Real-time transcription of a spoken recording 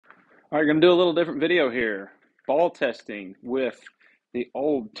All right, going to do a little different video here. Ball testing with the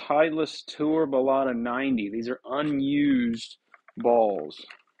old Titleist Tour Balata 90. These are unused balls.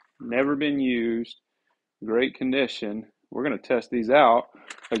 Never been used. Great condition. We're going to test these out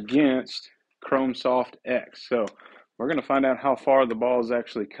against Chrome Soft X. So we're going to find out how far the balls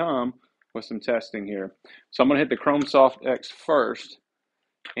actually come with some testing here. So I'm going to hit the Chrome Soft X first.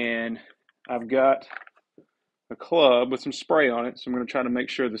 And I've got a club with some spray on it, so I'm going to try to make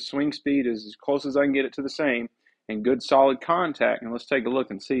sure the swing speed is as close as I can get it to the same and good solid contact. And let's take a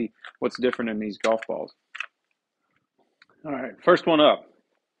look and see what's different in these golf balls. All right, first one up,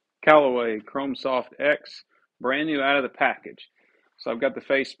 Callaway Chrome Soft X, brand new out of the package. So I've got the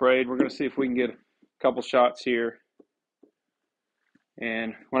face sprayed. We're going to see if we can get a couple shots here.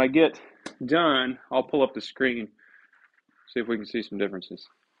 And when I get done, I'll pull up the screen, see if we can see some differences.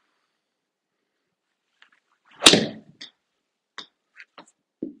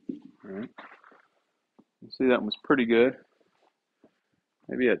 All right. See, that one was pretty good.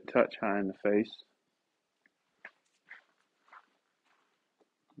 Maybe a touch high in the face.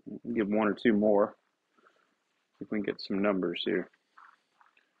 Give one or two more. See if we can get some numbers here.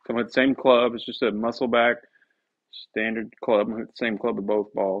 So I'm with the same club. It's just a muscle back standard club. I'm with the same club with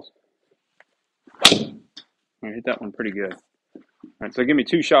both balls. I hit that one pretty good. All right, so give me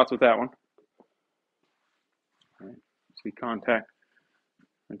two shots with that one. All right, see contact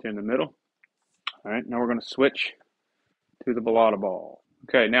right there in the middle. All right, now we're going to switch to the Balata ball.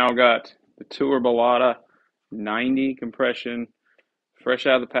 Okay, now I've got the Tour Balata 90 compression, fresh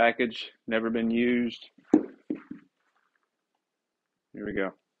out of the package, never been used. Here we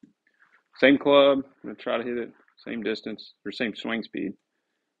go. Same club. I'm going to try to hit it same distance or same swing speed.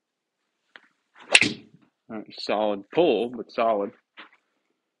 All right, solid pull, but solid.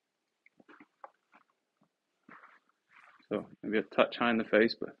 So maybe a touch high in the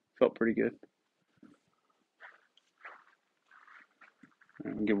face, but felt pretty good.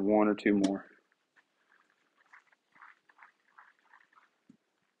 I'll give one or two more.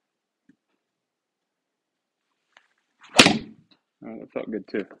 That felt good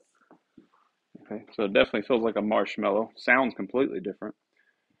too. Okay, so it definitely feels like a marshmallow. Sounds completely different.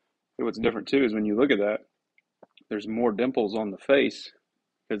 But what's different too is when you look at that, there's more dimples on the face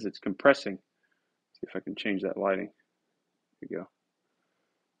because it's compressing. See if I can change that lighting. There we go.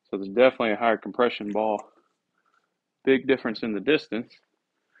 So there's definitely a higher compression ball. Big difference in the distance.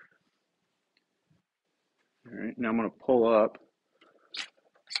 All right, now I'm going to pull up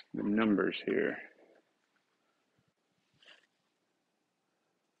the numbers here.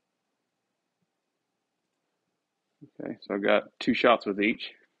 Okay, so I've got two shots with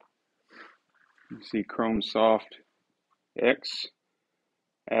each. You see Chrome Soft X,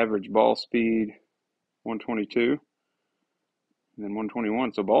 average ball speed 122, and then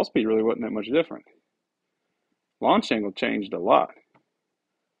 121. So ball speed really wasn't that much different. Launch angle changed a lot.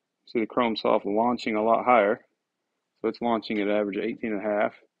 See the Chrome Soft launching a lot higher. So it's launching at average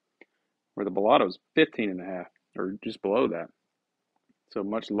 18.5, where the Balata was 15.5, or just below that. So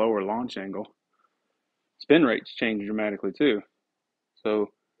much lower launch angle. Spin rates change dramatically too.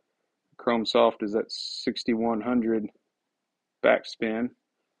 So Chrome Soft is at 6,100 backspin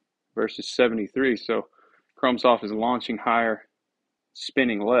versus 73. So Chrome Soft is launching higher,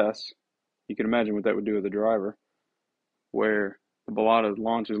 spinning less. You can imagine what that would do with the driver, where the Balata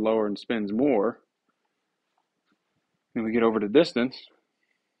launches lower and spins more. Then we get over to distance.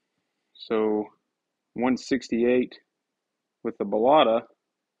 So 168 with the Balata,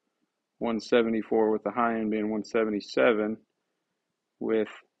 174 with the high end being 177 with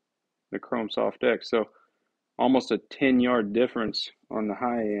the Chrome Soft X. So almost a 10-yard difference on the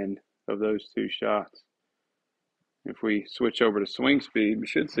high end of those two shots. If we switch over to swing speed, we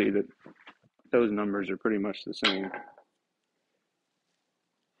should see that those numbers are pretty much the same.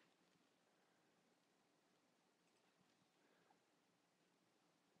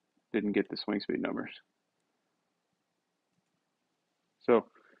 Didn't get the swing speed numbers. So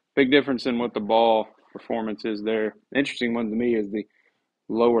big difference in what the ball performance is there. The interesting one to me is the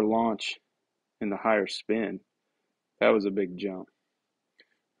lower launch and the higher spin. That was a big jump.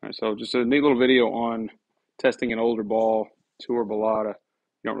 All right, so just a neat little video on testing an older ball, Tour Balata.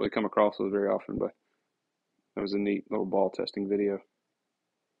 You don't really come across those very often, but that was a neat little ball testing video.